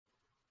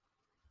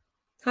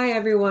Hi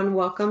everyone,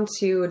 welcome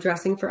to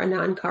Dressing for a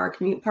Non-Car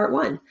Commute Part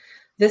 1.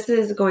 This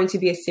is going to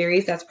be a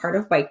series that's part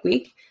of Bike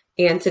Week,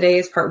 and today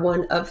is part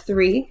 1 of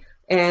 3,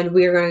 and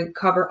we are going to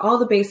cover all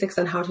the basics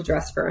on how to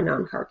dress for a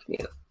non-car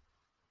commute.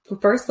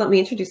 First, let me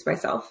introduce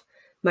myself.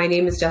 My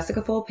name is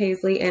Jessica Pfohl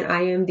Paisley, and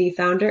I am the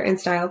founder and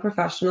style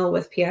professional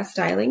with PS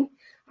Styling.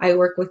 I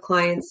work with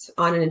clients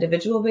on an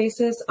individual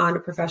basis, on a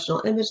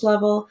professional image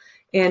level,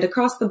 and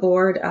across the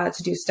board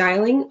to do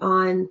styling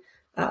on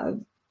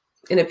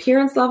an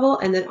appearance level,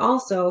 and then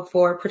also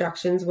for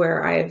productions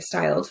where I have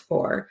styled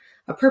for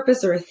a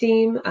purpose or a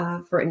theme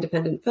for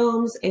independent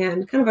films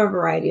and kind of a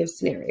variety of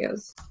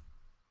scenarios.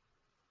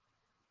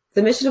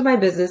 The mission of my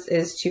business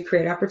is to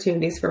create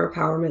opportunities for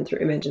empowerment through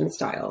image and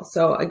style.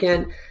 So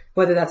again,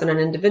 whether that's on an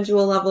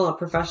individual level, a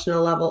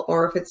professional level,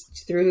 or if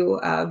it's through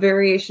a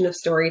variation of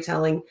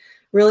storytelling,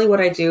 really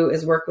what I do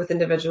is work with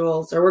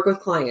individuals or work with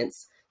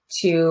clients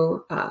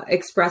to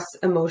express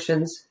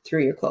emotions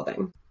through your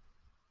clothing.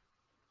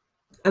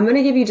 I'm going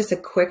to give you just a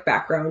quick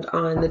background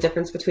on the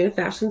difference between a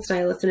fashion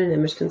stylist and an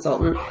image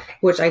consultant,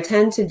 which I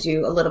tend to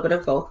do a little bit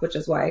of both, which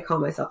is why I call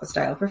myself a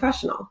style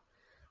professional.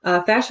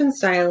 A fashion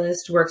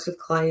stylist works with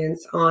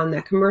clients on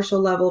that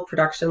commercial level,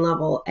 production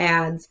level,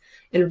 ads,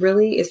 and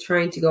really is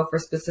trying to go for a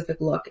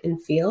specific look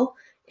and feel,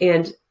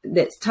 and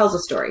that tells a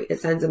story, it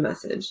sends a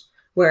message.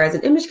 Whereas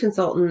an image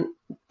consultant,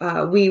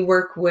 we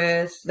work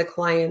with the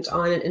client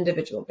on an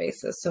individual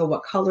basis. So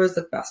what colors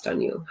look best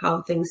on you,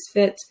 how things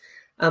fit,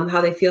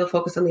 how they feel,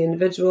 focus on the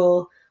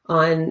individual,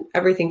 on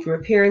everything from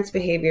appearance,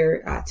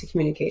 behavior, to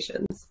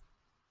communications.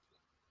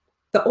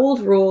 The old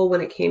rule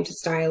when it came to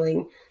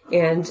styling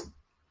and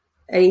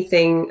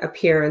anything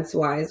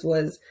appearance-wise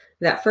was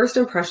that first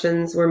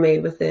impressions were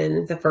made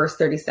within the first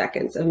 30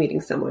 seconds of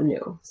meeting someone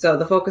new. So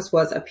the focus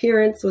was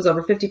appearance was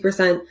over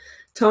 50%,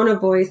 tone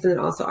of voice, and then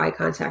also eye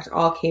contact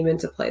all came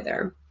into play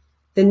there.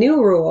 The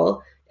new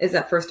rule is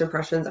that first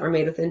impressions are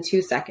made within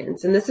 2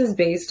 seconds. And this is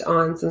based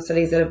on some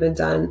studies that have been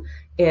done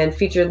and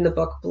featured in the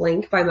book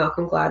Blink by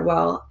Malcolm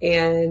Gladwell.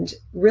 And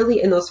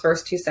really in those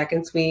first 2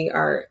 seconds,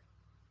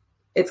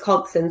 it's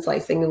called thin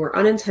slicing, and we're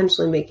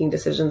unintentionally making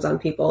decisions on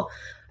people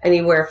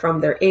anywhere from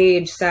their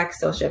age,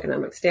 sex,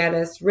 socioeconomic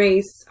status,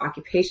 race,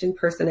 occupation,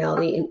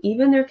 personality, and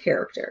even their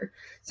character.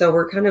 So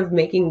we're kind of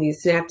making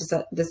these snap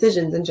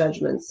decisions and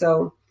judgments.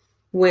 So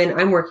when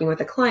I'm working with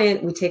a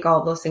client, we take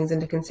all of those things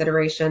into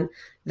consideration,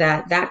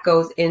 that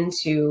goes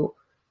into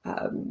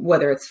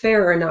whether it's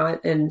fair or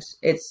not, and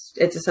it's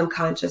a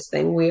subconscious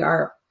thing. We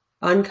are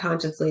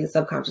unconsciously and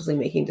subconsciously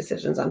making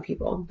decisions on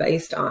people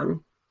based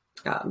on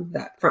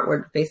that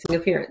frontward-facing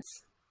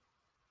appearance.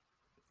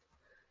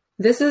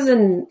 This is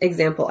an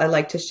example I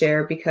like to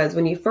share because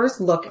when you first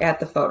look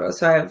at the photo,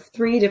 so I have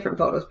 3 different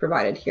photos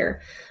provided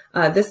here.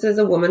 This is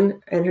a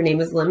woman, and her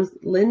name is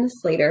Lynn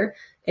Slater,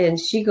 and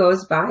she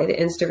goes by the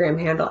Instagram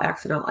handle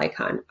Accidental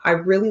Icon. I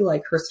really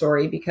like her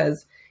story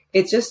because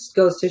it just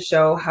goes to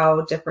show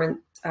how different,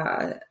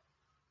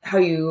 how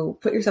you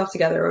put yourself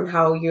together and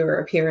how your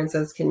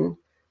appearances can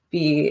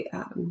be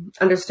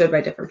understood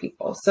by different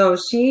people. So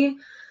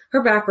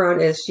her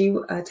background is she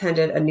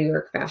attended a New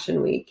York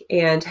Fashion Week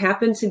and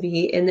happened to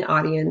be in the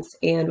audience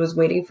and was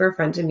waiting for a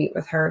friend to meet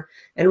with her.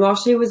 And while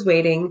she was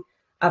waiting,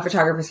 a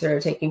photographer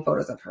started taking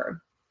photos of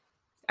her.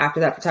 After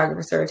that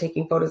photographer started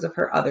taking photos of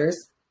her,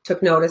 others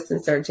took notice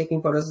and started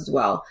taking photos as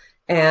well.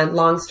 And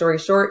long story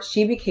short,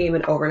 she became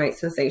an overnight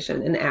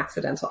sensation, an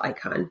accidental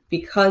icon,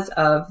 because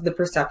of the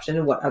perception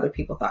of what other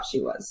people thought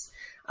she was.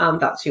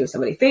 Thought she was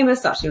somebody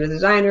famous, thought she was a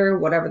designer,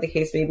 whatever the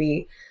case may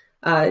be.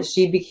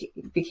 She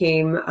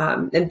became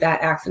that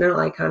accidental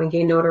icon and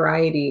gained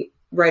notoriety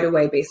right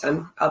away based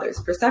on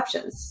others'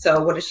 perceptions.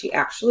 So what does she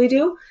actually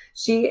do?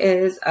 She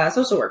is a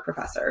social work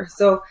professor.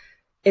 So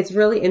it's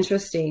really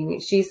interesting.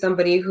 She's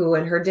somebody who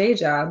in her day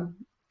job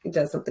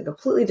does something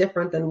completely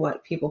different than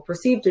what people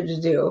perceived her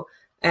to do.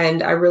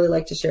 And I really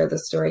like to share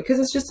this story because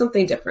it's just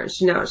something different.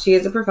 She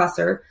is a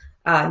professor.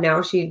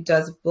 Now she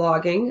does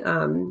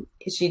blogging.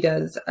 She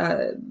does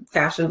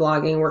fashion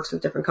blogging, works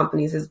with different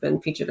companies, has been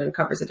featured on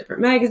covers of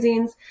different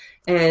magazines,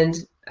 and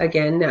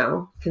again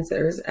now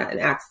considers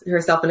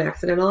herself an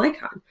accidental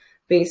icon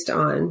based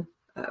on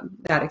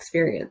that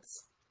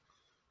experience.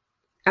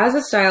 As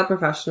a style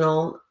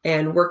professional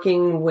and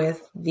working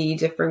with the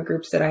different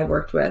groups that I've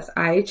worked with,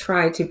 I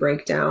try to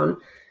break down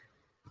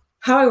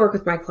how I work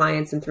with my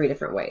clients in 3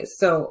 different ways.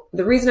 So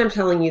the reason I'm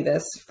telling you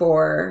this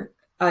for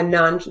a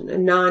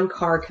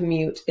non-car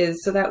commute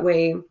is so that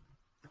way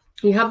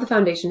you have the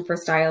foundation for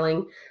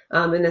styling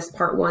in this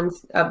part 1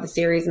 of the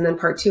series, and then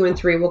part 2 and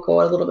 3 will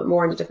go a little bit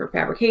more into different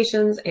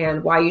fabrications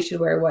and why you should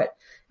wear what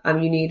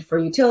you need for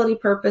utility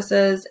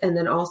purposes. And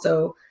then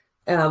also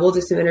we'll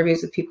do some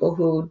interviews with people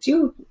who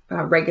do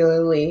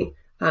regularly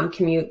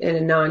commute in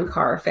a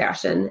non-car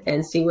fashion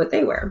and see what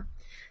they wear.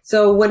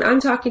 So when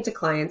I'm talking to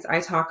clients, I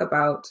talk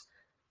about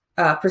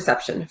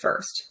perception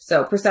first.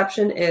 So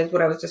perception is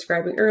what I was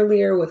describing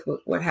earlier with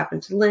what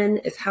happened to Lynn,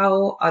 is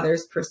how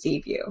others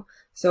perceive you.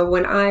 So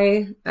when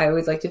I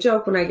always like to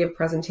joke when I give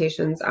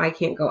presentations, I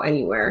can't go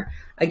anywhere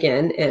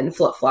again in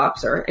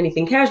flip-flops or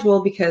anything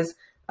casual because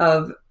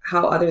of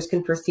how others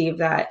can perceive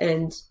that.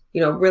 And,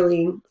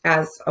 really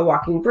as a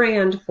walking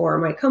brand for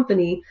my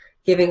company,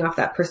 giving off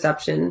that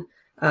perception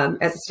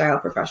as a style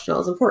professional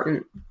is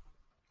important.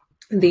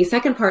 The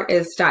second part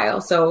is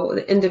style. So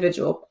the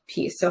individual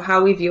piece. So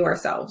how we view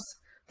ourselves,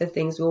 the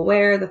things we'll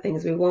wear, the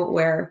things we won't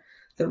wear,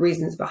 the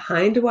reasons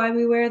behind why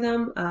we wear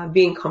them,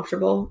 being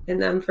comfortable in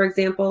them, for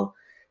example.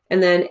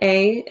 And then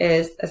A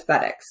is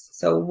aesthetics.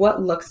 So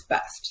what looks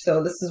best?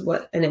 So this is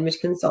what an image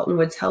consultant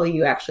would tell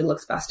you actually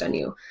looks best on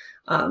you,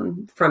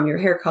 from your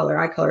hair color,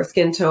 eye color,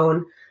 skin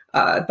tone,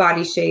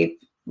 body shape,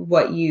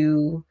 what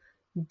you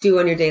do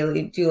on a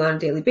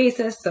daily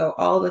basis. So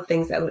all the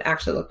things that would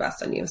actually look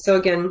best on you. So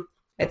again,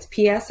 it's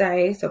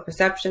PSA, so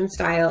perception,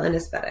 style, and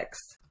aesthetics.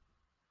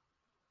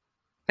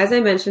 As I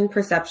mentioned,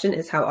 perception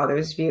is how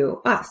others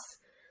view us.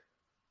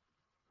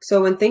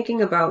 So when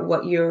thinking about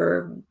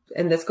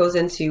and this goes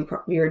into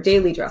your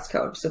daily dress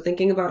code. So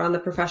thinking about on the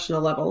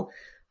professional level,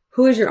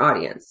 who is your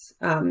audience?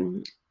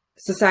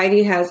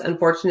 Society has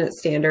unfortunate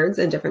standards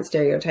and different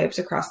stereotypes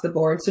across the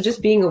board. So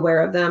just being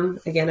aware of them,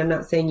 again, I'm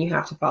not saying you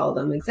have to follow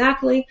them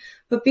exactly,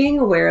 but being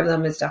aware of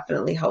them is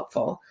definitely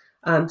helpful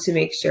to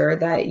make sure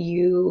that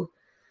you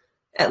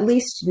at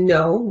least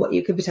know what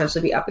you could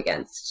potentially be up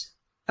against.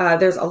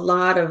 There's a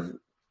lot of,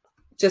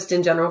 just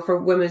in general for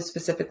women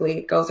specifically,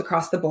 it goes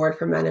across the board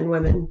for men and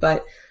women,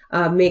 but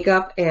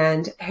makeup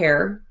and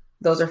hair,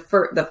 those are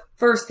the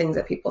first things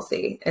that people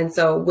see. And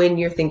so when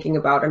you're thinking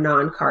about a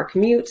non-car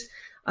commute,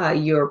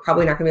 you're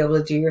probably not going to be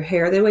able to do your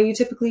hair the way you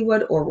typically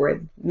would, or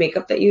wear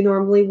makeup that you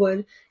normally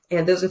would.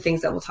 And those are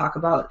things that we'll talk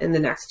about in the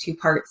next two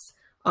parts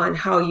on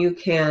how you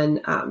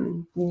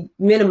can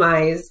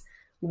minimize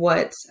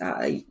what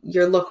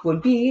your look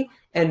would be,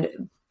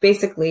 and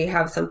basically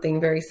have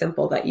something very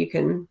simple that you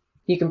can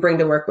bring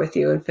to work with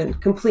you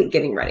and complete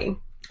getting ready.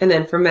 And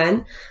then for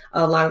men,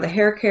 a lot of the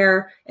hair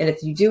care, and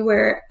if you do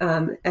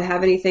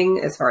have anything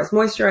as far as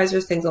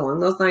moisturizers, things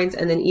along those lines,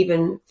 and then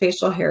even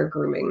facial hair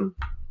grooming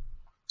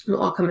will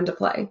all come into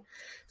play.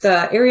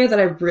 The area that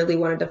I really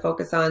wanted to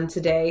focus on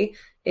today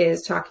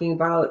is talking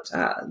about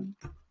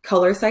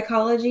color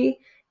psychology,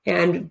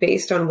 and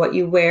based on what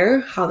you wear,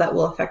 how that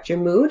will affect your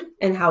mood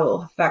and how it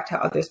will affect how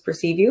others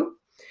perceive you.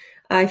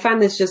 I find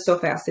this just so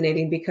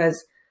fascinating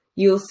because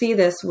you'll see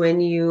this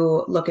when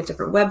you look at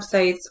different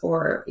websites,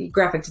 or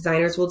graphic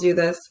designers will do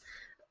this.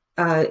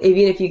 Even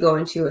if you go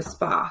into a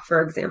spa,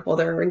 for example,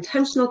 there are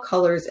intentional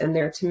colors in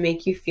there to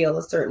make you feel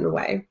a certain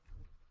way.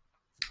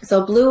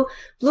 So blue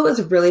is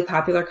a really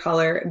popular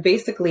color.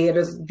 Basically, it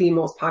is the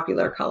most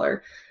popular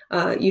color.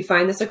 You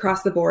find this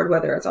across the board,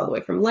 whether it's all the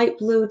way from light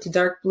blue to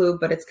dark blue,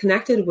 but it's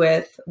connected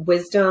with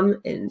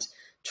wisdom and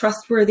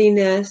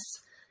trustworthiness,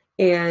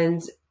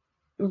 and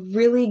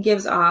really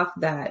gives off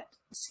that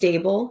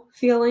stable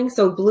feeling.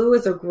 So blue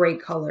is a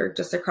great color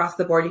just across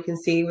the board. You can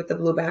see with the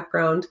blue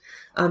background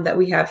that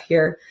we have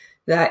here,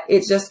 that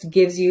it just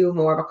gives you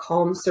more of a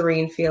calm,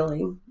 serene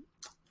feeling.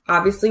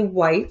 Obviously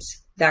white,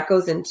 that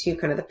goes into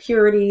kind of the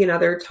purity and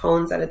other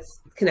tones that it's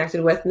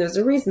connected with. And there's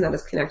a reason that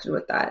it's connected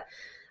with that.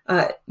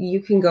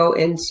 You can go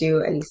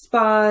into any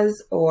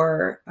spas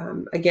or,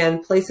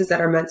 again, places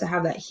that are meant to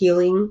have that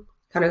healing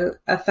kind of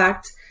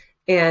effect.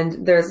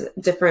 And there's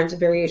different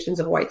variations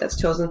of white that's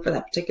chosen for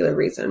that particular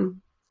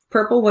reason.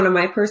 Purple, one of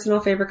my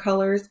personal favorite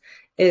colors,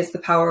 is a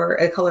color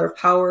of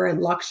power and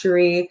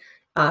luxury,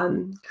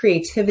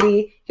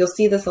 creativity. You'll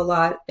see this a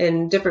lot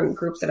in different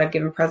groups that I've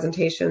given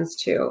presentations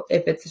to.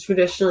 If it's a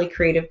traditionally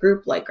creative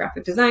group like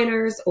graphic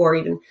designers or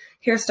even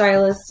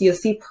hairstylists, you'll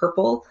see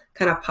purple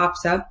kind of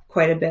pops up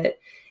quite a bit.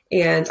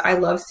 And I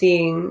love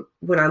seeing,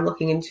 when I'm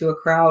looking into a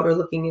crowd or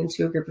looking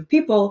into a group of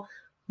people,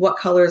 what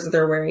colors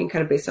they're wearing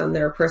kind of based on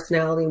their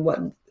personality,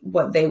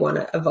 what they want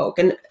to evoke,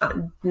 and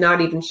not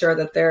even sure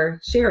that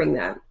they're sharing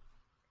that.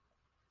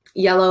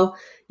 Yellow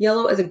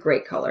is a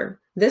great color.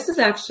 This is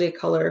actually a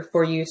color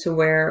for you to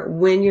wear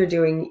when you're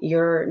doing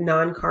your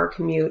non-car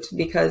commute,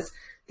 because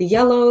the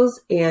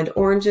yellows and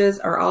oranges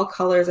are all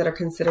colors that are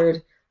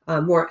considered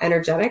more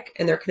energetic,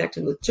 and they're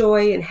connected with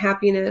joy and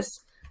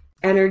happiness,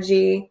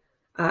 energy.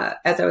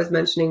 As I was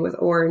mentioning with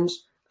orange,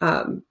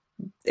 you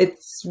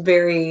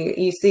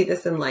see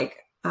this in like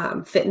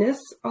fitness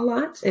a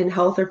lot, in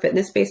health or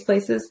fitness-based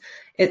places.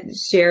 It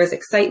shares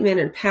excitement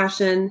and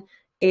passion,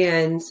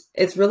 and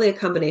it's really a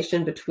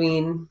combination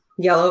between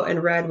yellow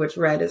and red, which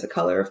red is a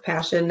color of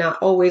passion,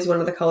 not always one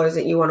of the colors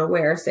that you want to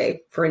wear,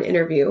 say, for an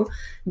interview,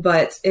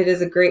 but it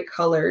is a great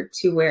color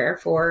to wear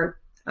for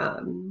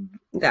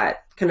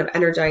that kind of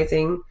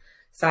energizing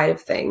side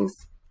of things.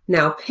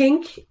 Now,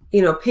 pink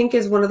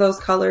is one of those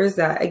colors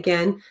that,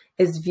 again,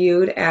 is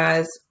viewed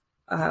as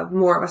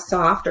more of a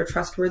soft or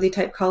trustworthy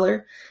type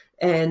color.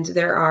 And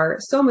there are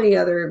so many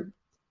other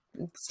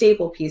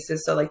staple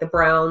pieces. So like the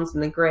browns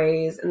and the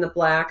grays and the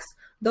blacks,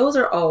 those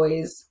are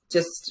always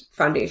just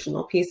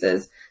foundational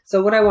pieces.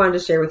 So what I wanted to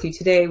share with you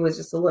today was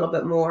just a little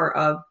bit more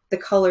of the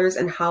colors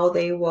and how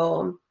they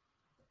will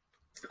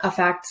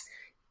affect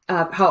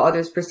how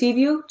others perceive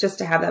you, just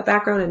to have that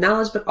background and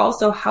knowledge, but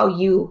also how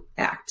you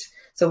act.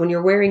 So when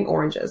you're wearing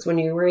oranges, when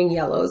you're wearing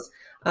yellows,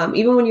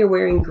 Even when you're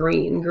wearing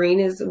green, green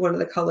is one of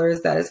the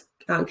colors that is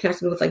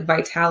connected with like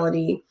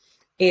vitality,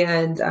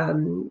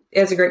 and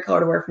it's a great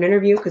color to wear for an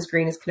interview because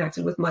green is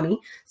connected with money.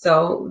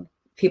 So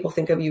people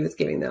think of you as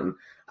giving them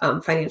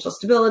financial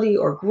stability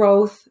or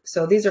growth.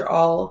 So these are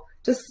all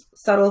just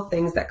subtle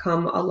things that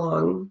come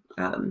along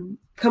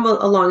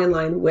in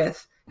line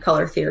with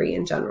color theory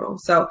in general.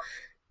 So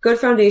good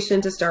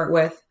foundation to start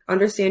with.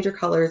 Understand your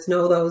colors,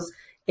 know those,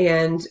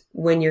 and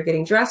when you're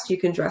getting dressed, you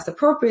can dress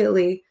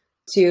appropriately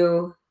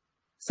to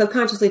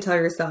subconsciously tell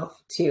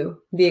yourself to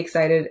be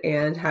excited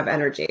and have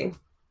energy.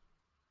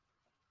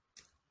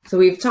 So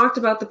we've talked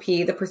about the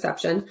P, the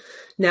perception.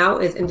 Now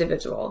is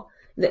individual,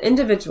 the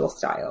individual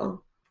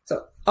style.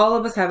 So all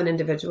of us have an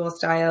individual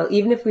style.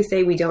 Even if we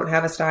say we don't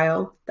have a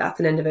style, that's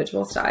an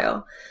individual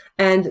style.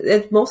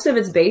 And most of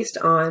it's based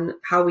on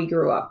how we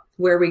grew up,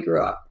 where we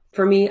grew up.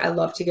 For me, I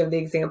love to give the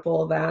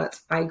example that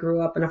I grew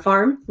up in a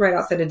farm right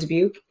outside of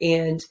Dubuque,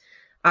 and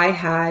I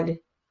had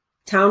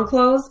town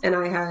clothes and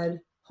I had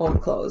home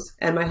clothes.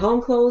 And my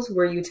home clothes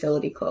were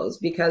utility clothes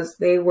because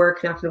they were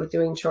connected with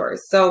doing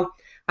chores. So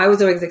I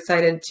was always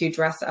excited to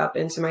dress up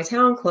into my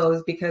town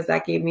clothes because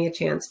that gave me a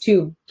chance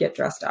to get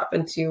dressed up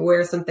and to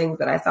wear some things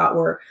that I thought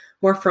were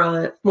more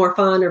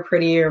fun or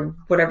pretty or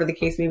whatever the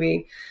case may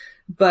be.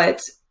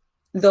 But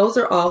those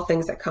are all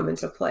things that come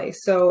into play.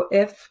 So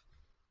if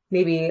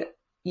maybe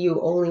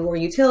you only wore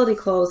utility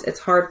clothes, it's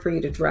hard for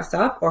you to dress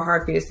up or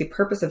hard for you to see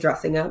purpose of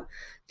dressing up.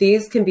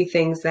 These can be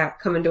things that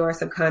come into our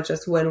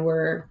subconscious when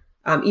we're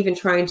even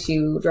trying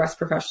to dress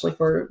professionally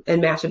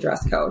and match a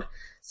dress code.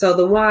 So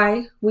the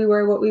why we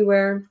wear what we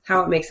wear,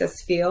 how it makes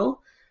us feel,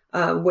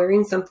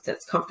 wearing something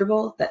that's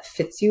comfortable, that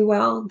fits you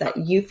well, that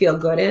you feel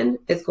good in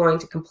is going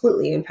to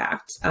completely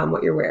impact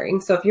what you're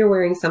wearing. So if you're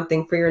wearing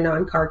something for your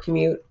non-car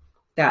commute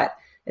that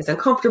is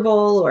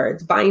uncomfortable or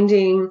it's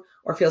binding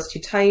or feels too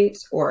tight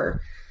or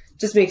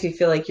just makes you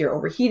feel like you're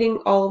overheating,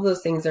 all of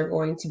those things are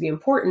going to be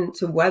important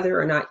to whether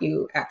or not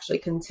you actually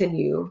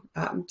continue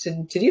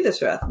to do this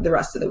for the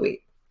rest of the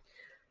week.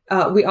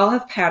 We all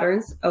have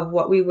patterns of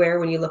what we wear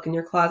when you look in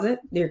your closet.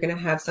 You're going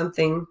to have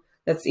something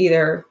that's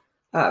either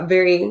has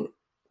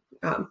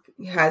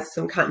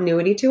some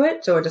continuity to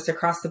it. So just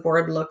across the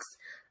board looks,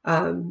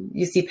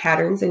 you see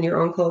patterns in your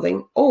own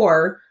clothing,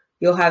 or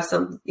you'll have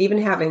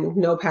even having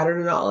no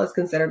pattern at all is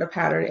considered a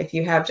pattern if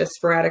you have just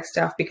sporadic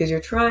stuff because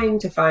you're trying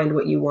to find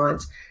what you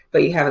want,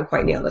 but you haven't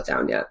quite nailed it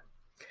down yet.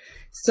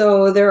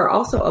 So there are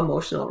also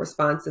emotional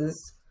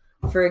responses.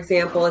 For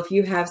example, if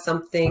you have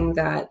something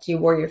that you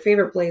wore your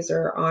favorite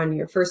blazer on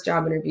your first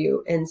job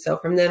interview, and so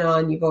from then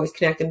on, you've always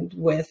connected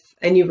with,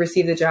 and you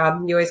received the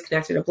job, you always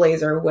connected a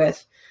blazer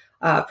with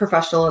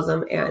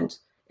professionalism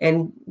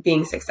and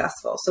being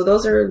successful. So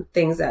those are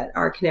things that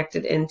are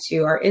connected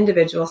into our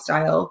individual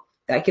style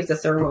that gives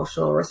us an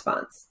emotional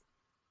response.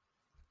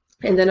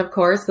 And then, of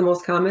course, the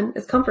most common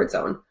is comfort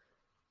zone.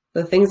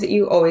 The things that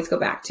you always go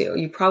back to.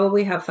 You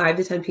probably have 5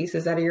 to 10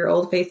 pieces that are your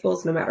old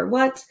faithfuls no matter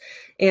what.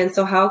 And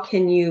so how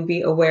can you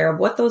be aware of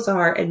what those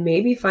are and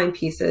maybe find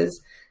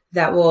pieces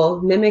that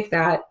will mimic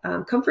that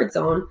comfort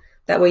zone?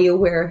 That way you'll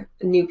wear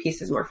new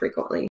pieces more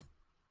frequently.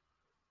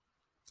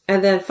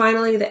 And then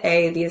finally, the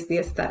A, is the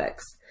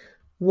aesthetics.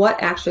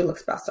 What actually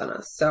looks best on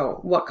us? So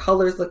what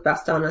colors look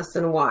best on us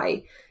and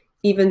why?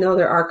 Even though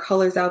there are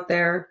colors out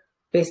there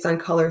based on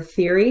color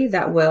theory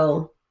that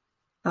will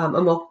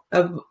evoke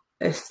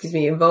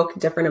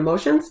different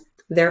emotions,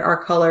 there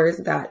are colors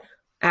that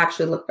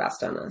actually look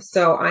best on us.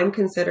 So I'm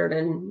considered,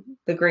 in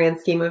the grand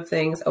scheme of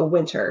things, a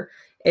winter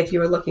if you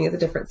were looking at the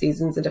different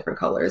seasons and different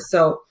colors.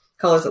 So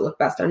colors that look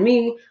best on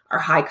me are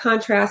high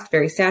contrast,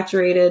 very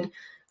saturated,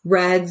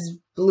 reds,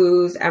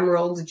 blues,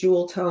 emeralds,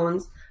 jewel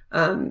tones.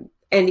 And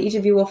each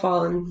of you will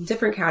fall in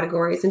different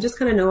categories, and just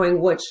kind of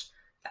knowing which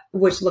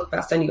look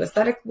best on you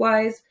aesthetic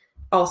wise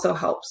also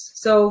helps.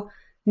 So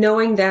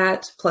knowing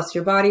that, plus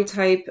your body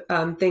type,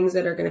 things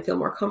that are going to feel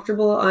more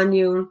comfortable on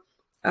you,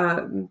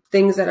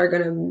 things that are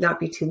going to not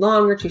be too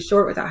long or too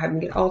short without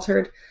having to get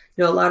altered.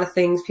 You know, a lot of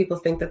things, people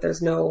think that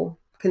there's no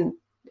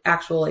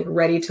actual like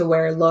ready to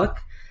wear look.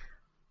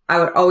 I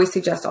would always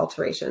suggest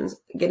alterations.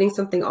 Getting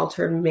something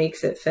altered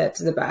makes it fit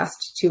the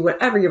best to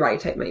whatever your body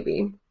type might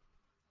be.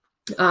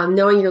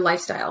 Knowing your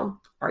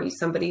lifestyle. Are you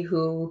somebody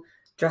who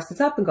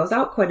dresses up and goes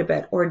out quite a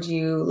bit, or do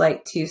you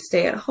like to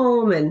stay at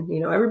home? And, you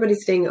know,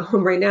 everybody's staying at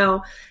home right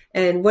now.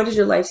 And what is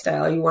your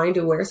lifestyle? Are you wanting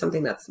to wear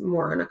something that's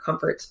more on a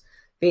comfort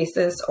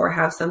basis, or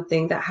have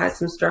something that has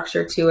some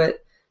structure to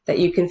it that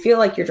you can feel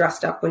like you're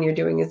dressed up when you're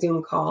doing a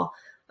Zoom call?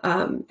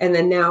 And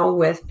then now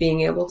with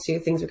being able to,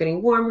 things are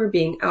getting warmer,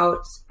 being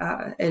out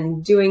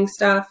and doing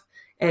stuff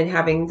and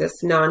having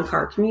this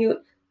non-car commute,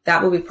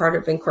 that will be part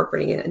of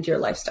incorporating it into your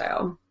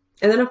lifestyle.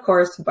 And then, of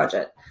course,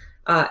 budget.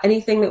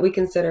 Anything that we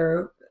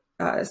consider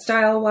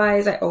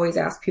style-wise, I always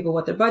ask people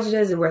what their budget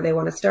is and where they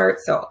want to start.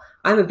 So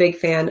I'm a big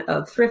fan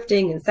of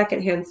thrifting and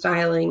secondhand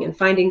styling and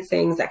finding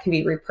things that can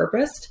be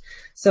repurposed.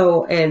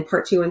 So in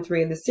part 2 and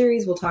 3 of the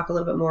series, we'll talk a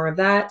little bit more of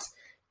that,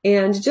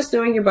 and just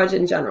knowing your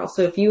budget in general.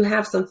 So if you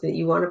have something that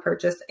you want to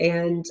purchase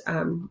and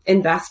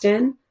invest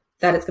in,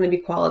 that it's going to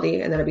be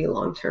quality and that'll be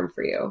long-term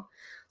for you.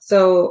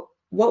 So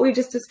what we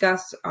just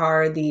discussed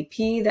are the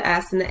P, the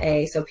S, and the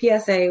A. So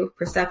PSA,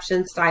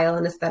 perception, style,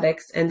 and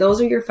aesthetics. And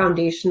those are your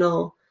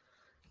foundational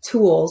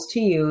tools to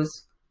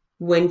use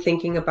when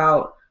thinking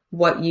about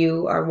what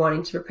you are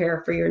wanting to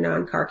prepare for your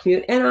non-car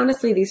commute. And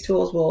honestly, these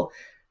tools will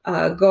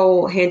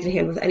go hand in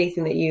hand with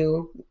anything that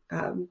you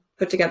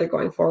put together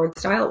going forward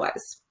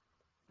style-wise.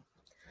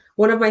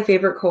 One of my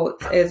favorite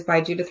quotes is by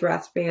Judith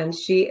Rathband.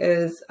 She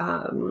is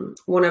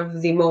one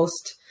of the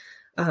most,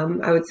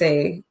 I would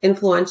say,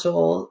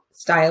 influential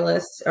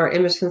stylists or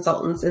image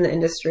consultants in the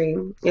industry,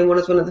 and one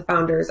of the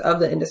founders of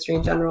the industry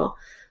in general.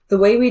 The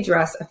way we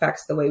dress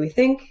affects the way we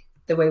think,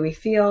 the way we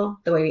feel,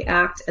 the way we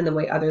act, and the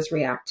way others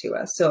react to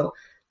us. So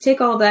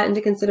take all that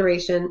into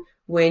consideration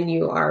when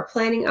you are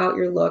planning out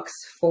your looks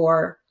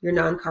for your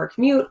non-car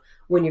commute,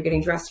 when you're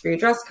getting dressed for your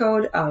dress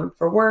code,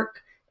 for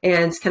work,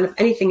 and kind of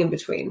anything in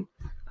between.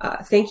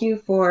 Thank you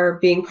for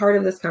being part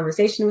of this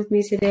conversation with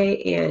me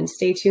today, and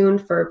stay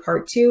tuned for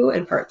part 2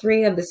 and part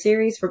 3 of the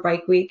series for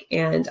Bike Week,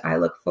 and I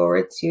look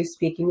forward to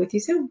speaking with you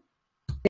soon.